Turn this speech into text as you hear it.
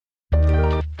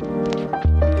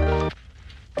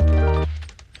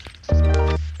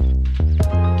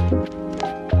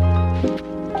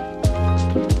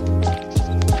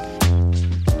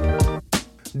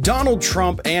Donald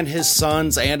Trump and his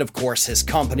sons, and of course his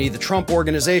company, the Trump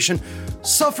Organization,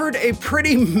 suffered a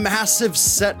pretty massive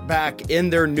setback in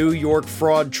their New York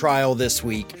fraud trial this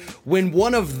week when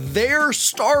one of their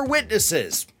star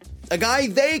witnesses, a guy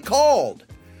they called,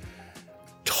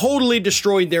 totally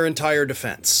destroyed their entire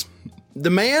defense. The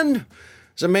man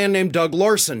is a man named Doug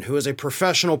Larson, who is a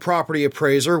professional property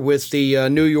appraiser with the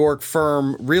New York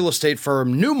real estate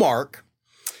firm Newmark.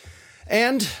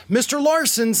 And Mr.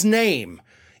 Larson's name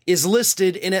is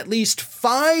listed in at least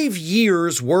 5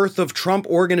 years worth of Trump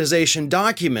Organization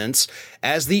documents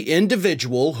as the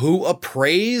individual who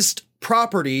appraised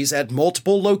properties at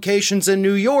multiple locations in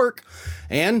New York.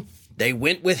 And they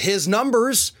went with his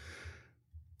numbers,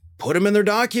 put them in their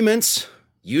documents,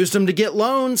 used them to get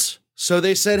loans. So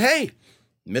they said, hey,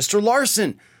 Mr.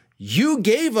 Larson, you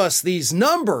gave us these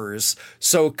numbers,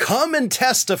 so come and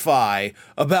testify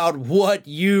about what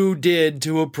you did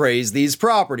to appraise these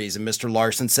properties. And Mr.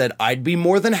 Larson said, I'd be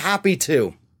more than happy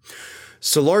to.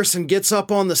 So Larson gets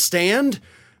up on the stand,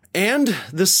 and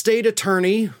the state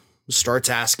attorney starts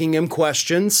asking him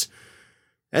questions.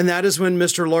 And that is when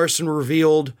Mr. Larson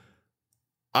revealed,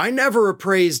 I never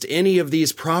appraised any of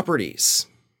these properties.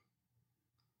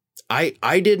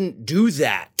 I didn't do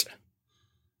that.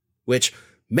 Which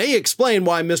may explain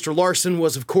why Mr. Larson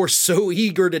was, of course, so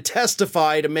eager to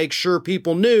testify to make sure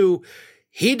people knew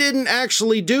he didn't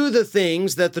actually do the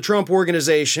things that the Trump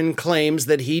Organization claims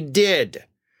that he did.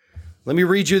 Let me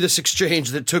read you this exchange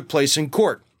that took place in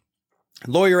court.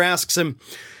 The lawyer asks him,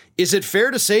 is it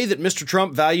fair to say that Mr.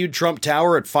 Trump valued Trump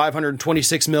Tower at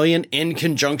 $526 million in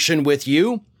conjunction with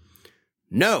you?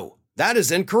 No, that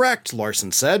is incorrect,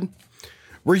 Larson said.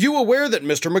 Were you aware that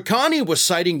Mr. McConney was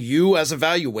citing you as a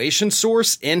valuation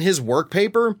source in his work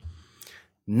paper?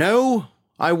 No,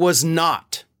 I was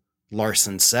not,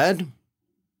 Larson said.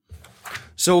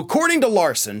 So according to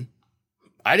Larson,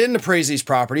 I didn't appraise these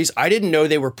properties. I didn't know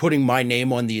they were putting my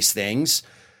name on these things.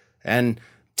 And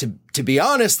to be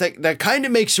honest, that kind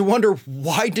of makes you wonder,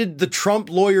 why did the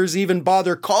Trump lawyers even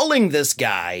bother calling this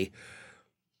guy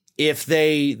if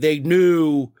they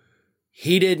knew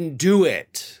he didn't do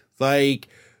it? Like,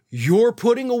 you're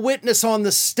putting a witness on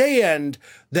the stand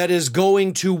that is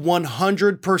going to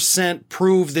 100%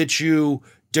 prove that you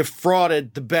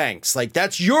defrauded the banks. Like,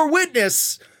 that's your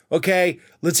witness, okay?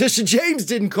 Letitia James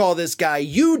didn't call this guy,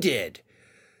 you did.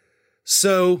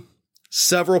 So,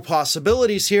 several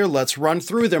possibilities here. Let's run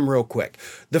through them real quick.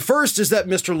 The first is that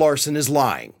Mr. Larson is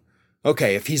lying.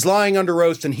 Okay, if he's lying under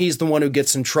oath, then he's the one who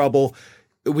gets in trouble.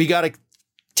 We got to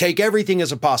take everything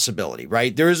as a possibility,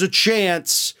 right? There is a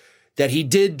chance that he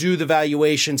did do the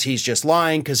valuations. He's just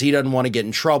lying because he doesn't want to get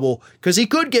in trouble, because he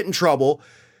could get in trouble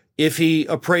if he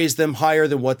appraised them higher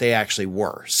than what they actually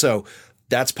were. So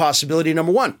that's possibility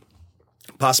number one.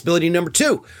 Possibility number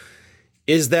two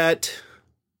is that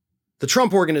the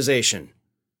Trump Organization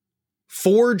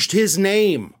forged his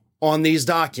name on these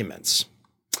documents.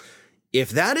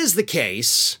 If that is the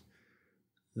case,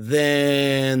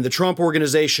 then the Trump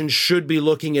Organization should be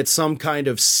looking at some kind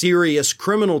of serious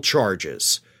criminal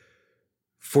charges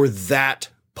for that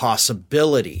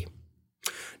possibility.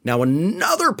 Now,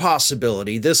 another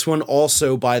possibility, this one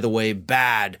also, by the way,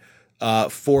 bad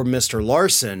for Mr.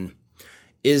 Larson,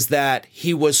 is that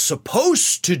he was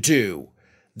supposed to do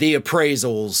the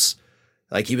appraisals,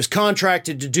 like he was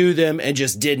contracted to do them and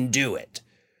just didn't do it,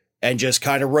 and just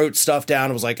kind of wrote stuff down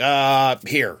and was like,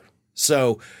 here.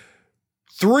 So,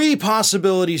 3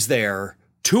 possibilities there,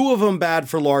 2 of them bad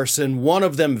for Larson, 1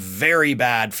 of them very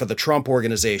bad for the Trump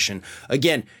Organization.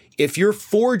 Again, if you're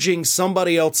forging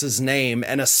somebody else's name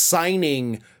and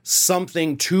assigning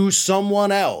something to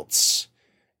someone else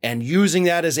and using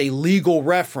that as a legal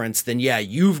reference, then yeah,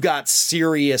 you've got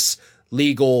serious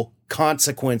legal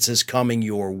consequences coming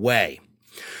your way.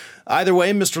 Either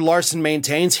way, Mr. Larson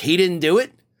maintains he didn't do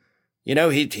it. You know,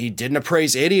 he didn't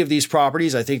appraise any of these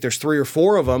properties. I think there's 3 or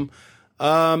 4 of them.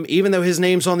 Even though his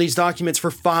name's on these documents for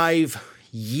 5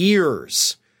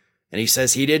 years. And he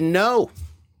says he didn't know.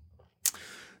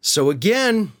 So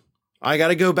again, I got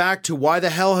to go back to why the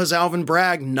hell has Alvin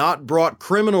Bragg not brought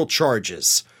criminal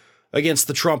charges against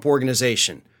the Trump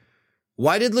Organization?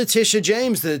 Why did Letitia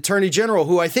James, the Attorney General,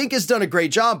 who I think has done a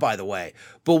great job, by the way,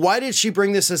 but why did she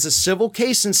bring this as a civil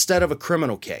case instead of a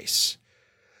criminal case?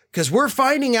 Because we're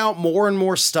finding out more and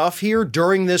more stuff here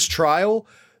during this trial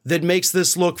that makes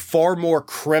this look far more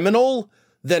criminal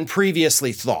than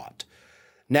previously thought.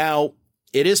 Now,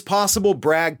 it is possible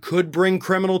Bragg could bring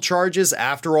criminal charges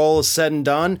after all is said and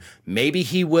done. Maybe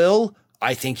he will.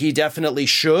 I think he definitely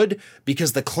should,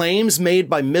 because the claims made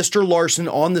by Mr. Larson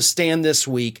on the stand this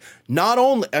week, not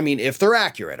only, I mean, if they're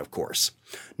accurate, of course,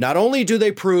 not only do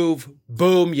they prove,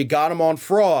 boom, you got him on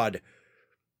fraud,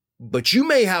 but you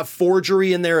may have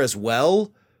forgery in there as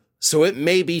well. So it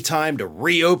may be time to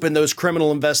reopen those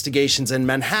criminal investigations in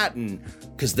Manhattan,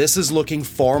 because this is looking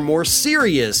far more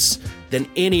serious than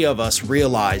any of us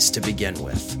realized to begin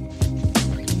with.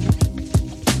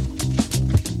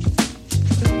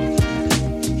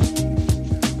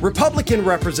 Republican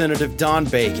Representative Don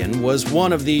Bacon was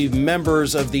one of the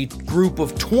members of the group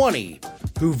of 20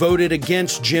 who voted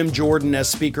against Jim Jordan as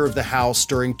Speaker of the House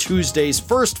during Tuesday's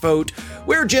first vote,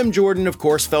 where Jim Jordan, of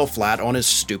course, fell flat on his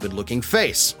stupid-looking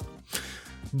face.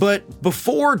 But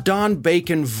before Don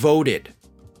Bacon voted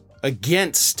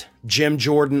against Jim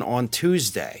Jordan on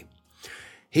Tuesday,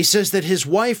 he says that his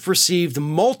wife received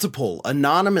multiple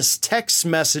anonymous text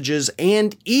messages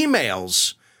and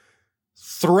emails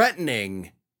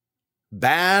threatening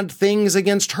bad things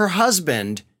against her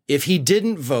husband if he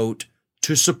didn't vote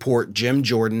to support Jim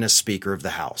Jordan as Speaker of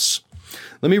the House.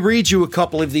 Let me read you a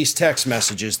couple of these text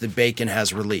messages that Bacon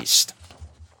has released.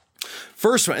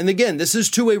 First one, and again, this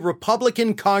is to a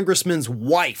Republican congressman's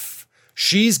wife.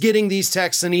 She's getting these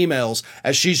texts and emails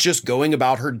as she's just going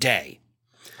about her day.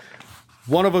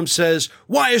 One of them says,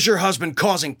 "Why is your husband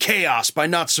causing chaos by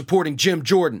not supporting Jim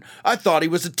Jordan? I thought he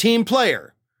was a team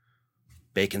player."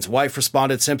 Bacon's wife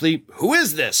responded simply, "Who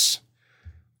is this?"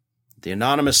 The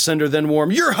anonymous sender then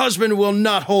warned, "Your husband will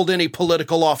not hold any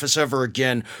political office ever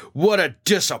again. What a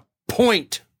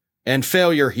disappoint and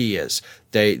failure he is."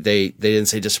 They didn't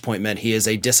say disappointment. He is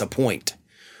a disappoint.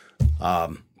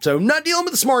 So not dealing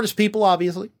with the smartest people,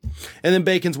 obviously. And then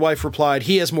Bacon's wife replied,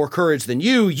 "He has more courage than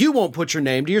you. You won't put your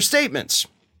name to your statements."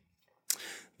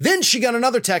 Then she got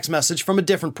another text message from a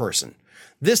different person.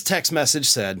 This text message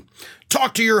said,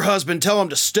 "Talk to your husband, tell him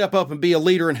to step up and be a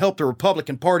leader and help the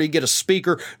Republican Party get a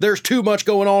speaker. There's too much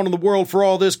going on in the world for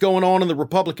all this going on in the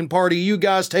Republican Party. You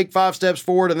guys take 5 steps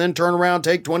forward and then turn around,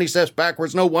 take 20 steps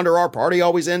backwards. No wonder our party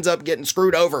always ends up getting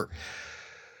screwed over."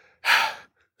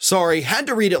 Sorry, had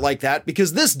to read it like that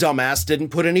because this dumbass didn't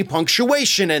put any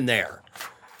punctuation in there.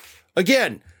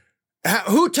 Again,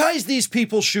 who ties these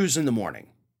people's shoes in the morning?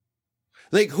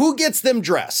 Like, who gets them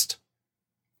dressed?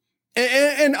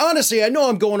 And honestly, I know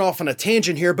I'm going off on a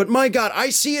tangent here, but my God, I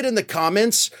see it in the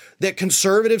comments that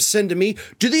conservatives send to me.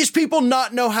 Do these people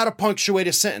not know how to punctuate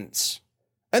a sentence?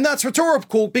 And that's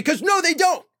rhetorical because no, they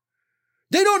don't.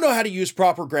 They don't know how to use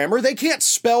proper grammar. They can't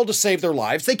spell to save their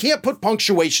lives. They can't put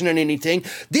punctuation in anything.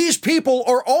 These people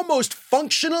are almost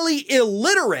functionally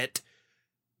illiterate.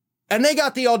 And they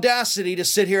got the audacity to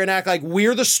sit here and act like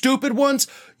we're the stupid ones.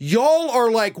 Y'all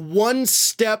are like one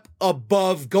step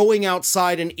above going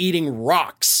outside and eating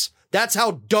rocks. That's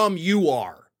how dumb you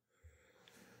are.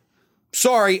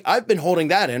 Sorry, I've been holding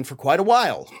that in for quite a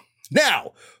while.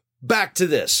 Now, back to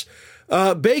this.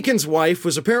 Bacon's wife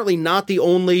was apparently not the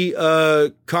only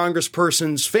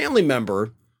congressperson's family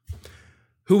member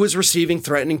who was receiving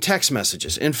threatening text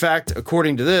messages. In fact,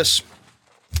 according to this,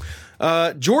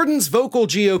 Jordan's vocal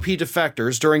GOP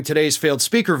defectors during today's failed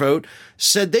speaker vote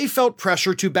said they felt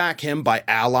pressure to back him by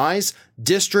allies,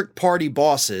 district party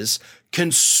bosses,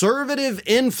 conservative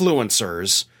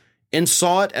influencers, and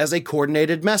saw it as a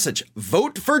coordinated message.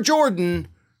 Vote for Jordan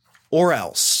or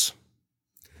else.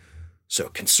 So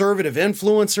conservative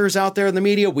influencers out there in the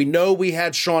media, we know we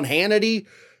had Sean Hannity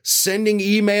sending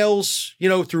emails,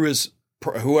 through his,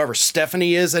 whoever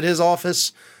Stephanie is at his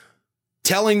office,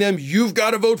 telling them, you've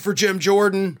got to vote for Jim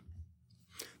Jordan.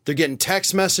 They're getting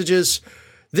text messages.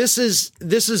 This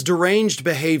is deranged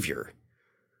behavior,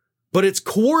 but it's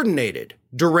coordinated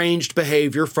deranged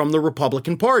behavior from the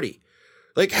Republican Party.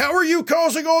 Like, how are you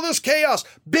causing all this chaos?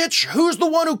 Bitch, who's the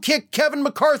one who kicked Kevin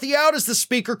McCarthy out as the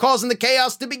speaker causing the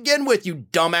chaos to begin with, you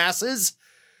dumbasses?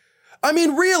 I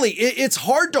mean, really, it's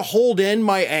hard to hold in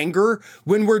my anger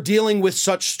when we're dealing with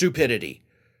such stupidity.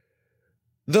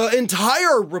 The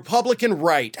entire Republican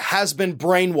right has been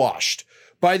brainwashed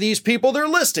by these people they're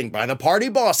listing, by the party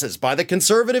bosses, by the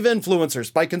conservative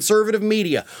influencers, by conservative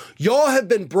media. Y'all have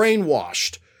been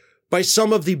brainwashed by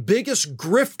some of the biggest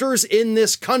grifters in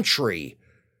this country,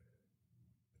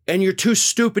 and you're too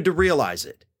stupid to realize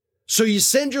it. So you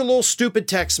send your little stupid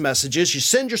text messages, you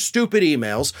send your stupid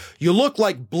emails, you look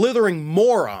like blithering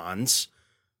morons,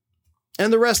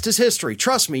 and the rest is history.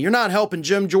 Trust me, you're not helping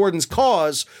Jim Jordan's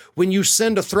cause when you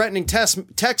send a threatening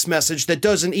text message that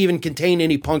doesn't even contain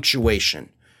any punctuation.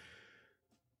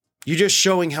 You're just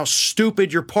showing how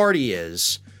stupid your party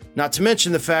is, not to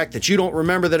mention the fact that you don't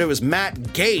remember that it was Matt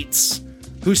Gaetz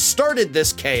who started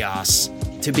this chaos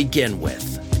to begin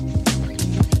with.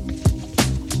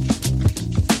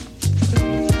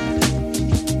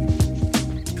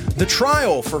 The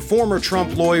trial for former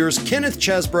Trump lawyers Kenneth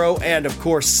Chesebro and, of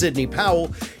course, Sidney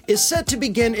Powell is set to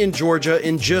begin in Georgia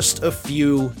in just a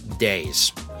few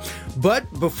days. But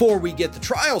before we get the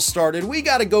trial started, we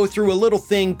got to go through a little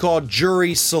thing called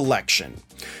jury selection.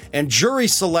 And jury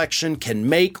selection can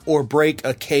make or break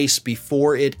a case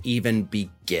before it even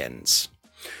begins.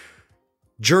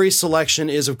 Jury selection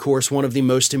is, of course, one of the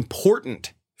most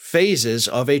important phases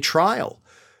of a trial.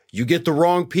 You get the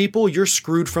wrong people, you're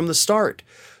screwed from the start.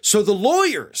 So the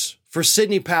lawyers for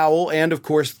Sidney Powell and, of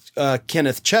course,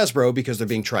 Kenneth Chesebro, because they're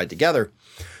being tried together,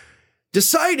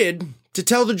 decided to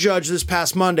tell the judge this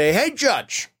past Monday, hey,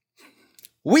 judge,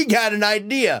 we got an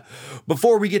idea.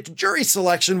 Before we get to jury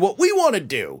selection, what we want to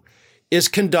do is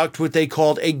conduct what they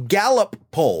called a Gallup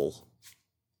poll.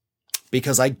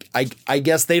 Because I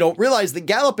guess they don't realize that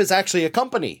Gallup is actually a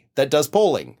company that does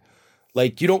polling.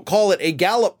 Like, you don't call it a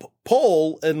Gallup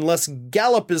poll unless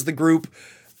Gallup is the group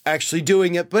actually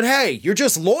doing it. But hey, you're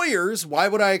just lawyers. Why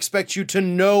would I expect you to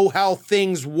know how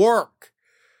things work?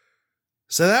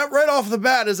 So that right off the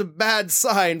bat is a bad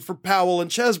sign for Powell and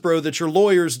Chesebro that your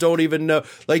lawyers don't even know.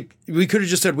 Like, we could have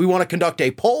just said, we want to conduct a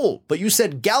poll, but you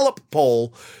said Gallup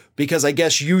poll because I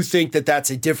guess you think that that's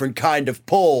a different kind of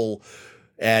poll.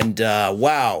 And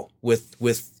wow, with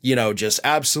just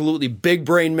absolutely big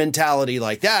brain mentality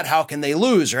like that, how can they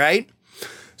lose, right?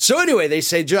 So anyway, they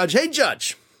say, judge, hey,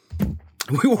 judge,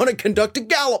 we want to conduct a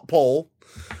Gallup poll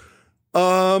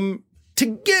to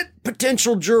get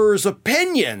potential jurors'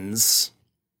 opinions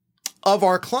of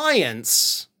our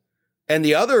clients and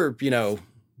the other,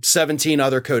 17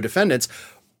 other co-defendants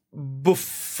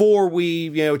before we,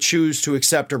 choose to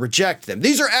accept or reject them.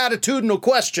 These are attitudinal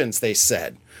questions, they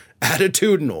said.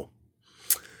 Attitudinal.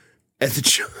 And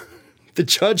the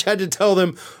judge had to tell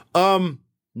them,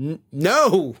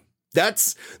 no,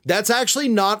 that's actually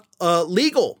not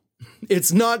legal.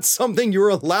 It's not something you're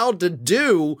allowed to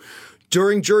do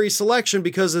during jury selection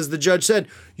because, as the judge said,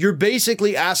 you're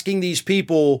basically asking these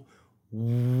people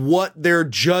what their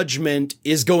judgment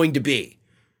is going to be,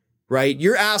 right?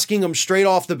 You're asking them straight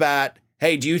off the bat,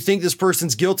 hey, do you think this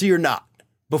person's guilty or not?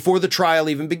 Before the trial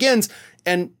even begins.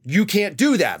 And you can't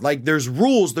do that. Like, there's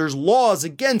rules, there's laws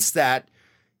against that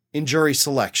in jury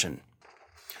selection.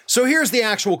 So here's the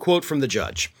actual quote from the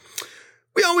judge.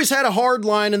 We always had a hard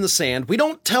line in the sand. We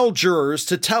don't tell jurors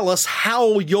to tell us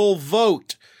how you'll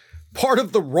vote. Part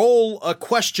of the role a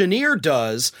questionnaire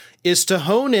does is to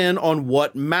hone in on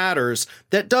what matters.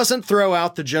 That doesn't throw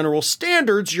out the general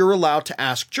standards you're allowed to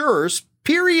ask jurors,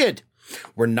 period.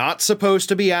 We're not supposed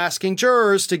to be asking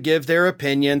jurors to give their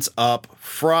opinions up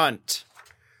front.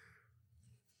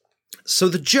 So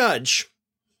the judge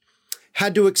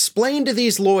had to explain to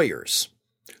these lawyers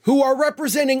who are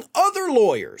representing other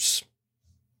lawyers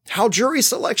how jury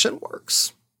selection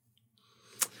works.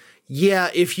 Yeah,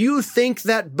 if you think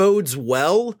that bodes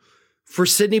well for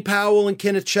Sidney Powell and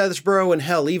Kenneth Chesebro and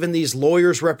hell, even these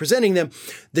lawyers representing them,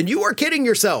 then you are kidding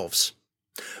yourselves.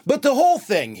 But the whole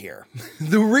thing here,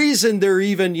 the reason they're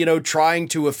even, trying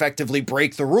to effectively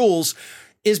break the rules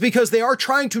is because they are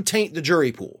trying to taint the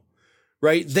jury pool,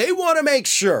 right? They want to make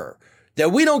sure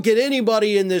that we don't get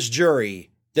anybody in this jury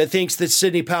that thinks that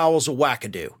Sidney Powell's a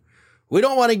wackadoo. We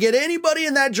don't want to get anybody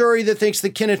in that jury that thinks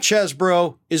that Kenneth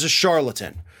Chesebro is a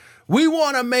charlatan. We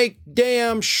want to make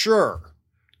damn sure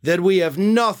that we have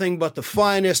nothing but the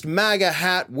finest MAGA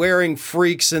hat wearing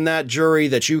freaks in that jury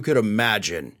that you could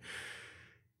imagine.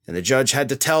 And the judge had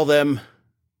to tell them,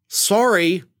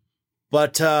 sorry,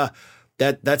 but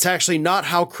that's actually not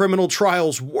how criminal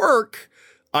trials work.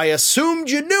 I assumed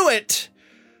you knew it,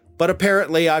 but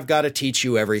apparently I've got to teach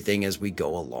you everything as we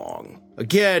go along.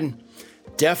 Again,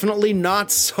 definitely not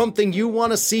something you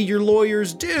want to see your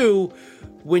lawyers do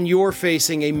when you're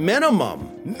facing a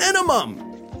minimum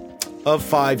of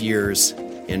 5 years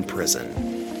in prison.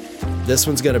 This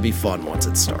one's going to be fun once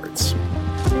it starts.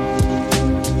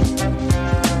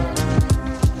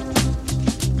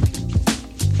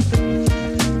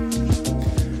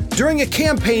 During a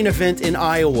campaign event in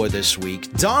Iowa this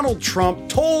week, Donald Trump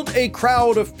told a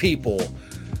crowd of people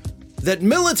that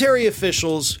military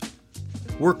officials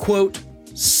were, quote,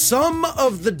 some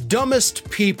of the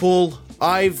dumbest people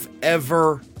I've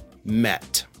ever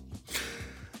met.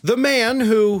 The man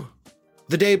who,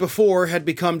 the day before, had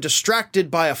become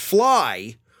distracted by a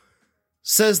fly,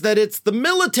 says that it's the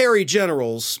military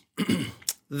generals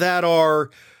that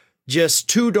are just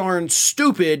too darn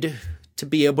stupid to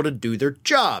be able to do their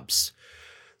jobs.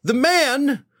 The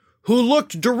man who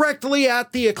looked directly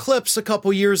at the eclipse a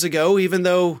couple years ago, even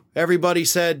though everybody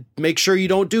said, make sure you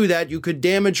don't do that, you could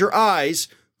damage your eyes,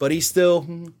 but he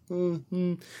still,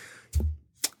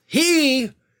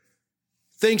 he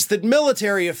thinks that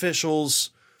military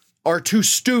officials are too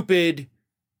stupid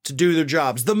to do their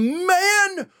jobs. The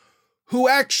man who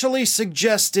actually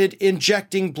suggested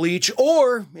injecting bleach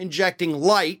or injecting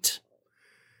light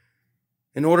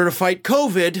in order to fight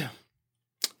COVID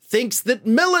thinks that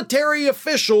military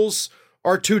officials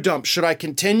are too dumb. Should I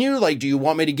continue? Do you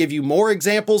want me to give you more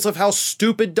examples of how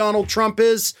stupid Donald Trump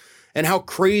is and how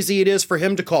crazy it is for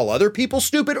him to call other people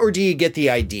stupid, or do you get the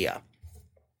idea?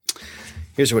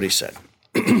 Here's what he said.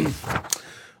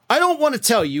 I don't want to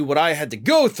tell you what I had to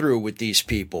go through with these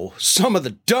people. Some of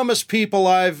the dumbest people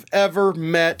I've ever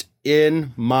met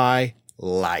in my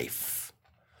life.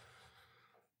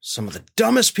 Some of the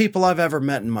dumbest people I've ever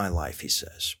met in my life, he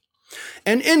says.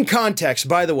 And in context,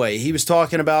 by the way, he was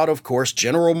talking about, of course,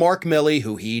 General Mark Milley,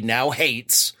 who he now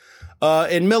hates.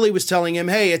 And Milley was telling him,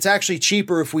 hey, it's actually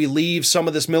cheaper if we leave some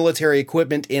of this military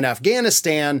equipment in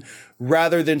Afghanistan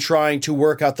rather than trying to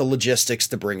work out the logistics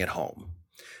to bring it home.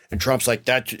 And Trump's like,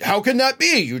 how can that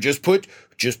be? You just put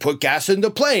gas in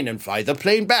the plane and fly the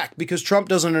plane back, because Trump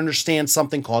doesn't understand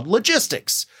something called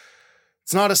logistics.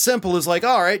 It's not as simple as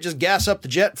all right, just gas up the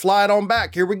jet, fly it on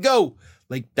back. Here we go.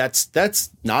 That's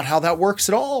not how that works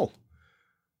at all.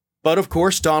 But of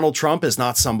course, Donald Trump is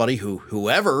not somebody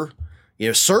whoever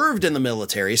served in the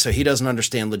military, so he doesn't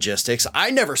understand logistics. I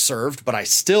never served, but I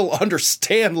still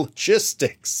understand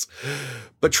logistics.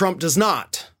 But Trump does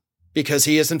not, because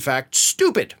he is in fact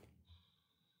stupid.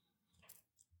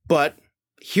 But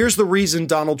here's the reason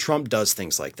Donald Trump does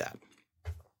things like that.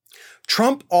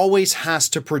 Trump always has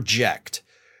to project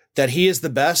that he is the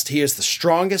best, he is the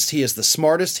strongest, he is the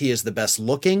smartest, he is the best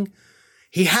looking.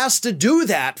 He has to do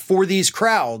that for these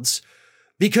crowds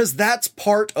because that's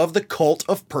part of the cult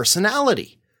of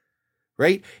personality,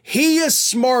 right? He is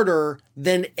smarter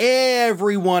than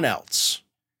everyone else.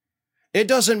 It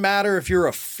doesn't matter if you're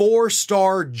a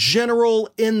 4-star general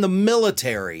in the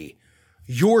military.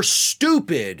 You're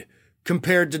stupid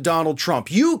compared to Donald Trump.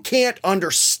 You can't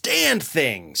understand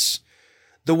things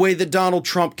the way that Donald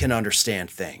Trump can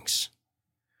understand things.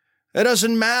 It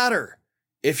doesn't matter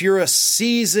if you're a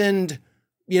seasoned,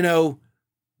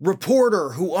 reporter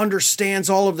who understands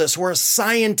all of this, or a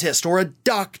scientist or a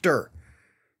doctor.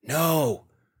 No,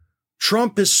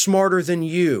 Trump is smarter than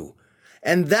you.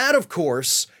 And that, of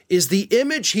course, is the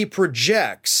image he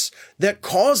projects that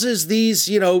causes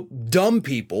these, dumb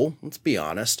people, let's be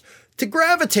honest, to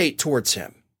gravitate towards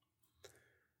him.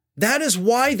 That is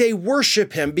why they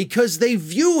worship him, because they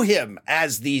view him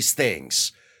as these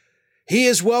things. He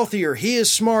is wealthier, he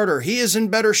is smarter, he is in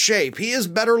better shape, he is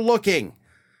better looking.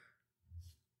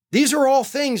 These are all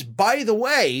things, by the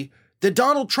way, that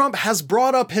Donald Trump has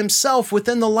brought up himself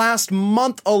within the last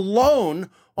month alone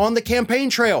on the campaign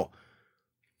trail.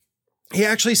 He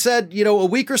actually said, a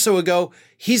week or so ago,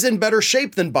 he's in better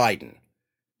shape than Biden.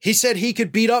 He said he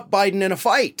could beat up Biden in a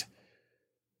fight.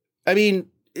 I mean,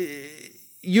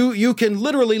 you can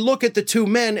literally look at the two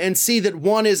men and see that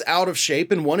one is out of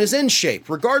shape and one is in shape,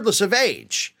 regardless of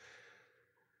age.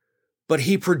 But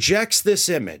he projects this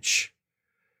image.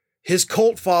 His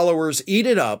cult followers eat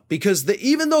it up because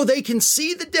even though they can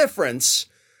see the difference,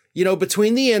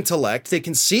 between the intellect, they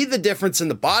can see the difference in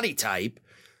the body type,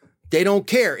 they don't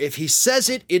care. If he says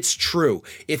it, it's true.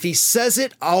 If he says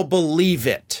it, I'll believe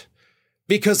it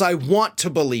because I want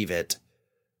to believe it.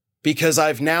 Because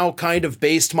I've now kind of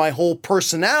based my whole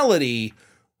personality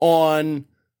on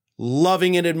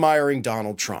loving and admiring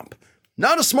Donald Trump.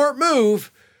 Not a smart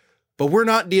move, but we're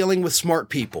not dealing with smart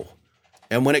people.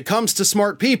 And when it comes to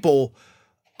smart people,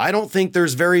 I don't think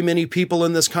there's very many people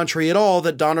in this country at all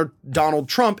that Donald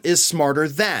Trump is smarter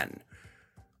than.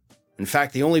 In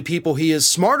fact, the only people he is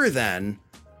smarter than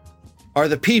are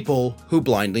the people who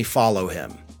blindly follow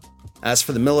him. As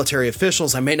for the military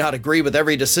officials, I may not agree with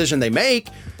every decision they make.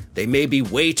 They may be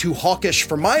way too hawkish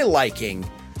for my liking,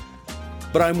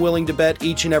 but I'm willing to bet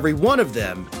each and every one of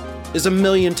them is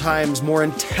 1,000,000 times more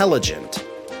intelligent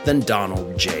than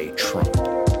Donald J. Trump.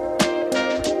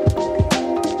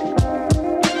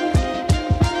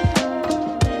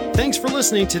 Thanks for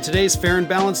listening to today's Fair and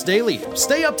Balanced Daily.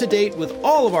 Stay up to date with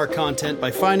all of our content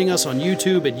by finding us on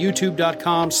YouTube at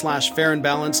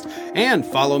youtube.com/fairandbalanced and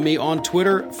follow me on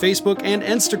Twitter, Facebook, and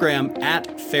Instagram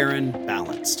at Fair and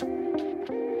Balanced.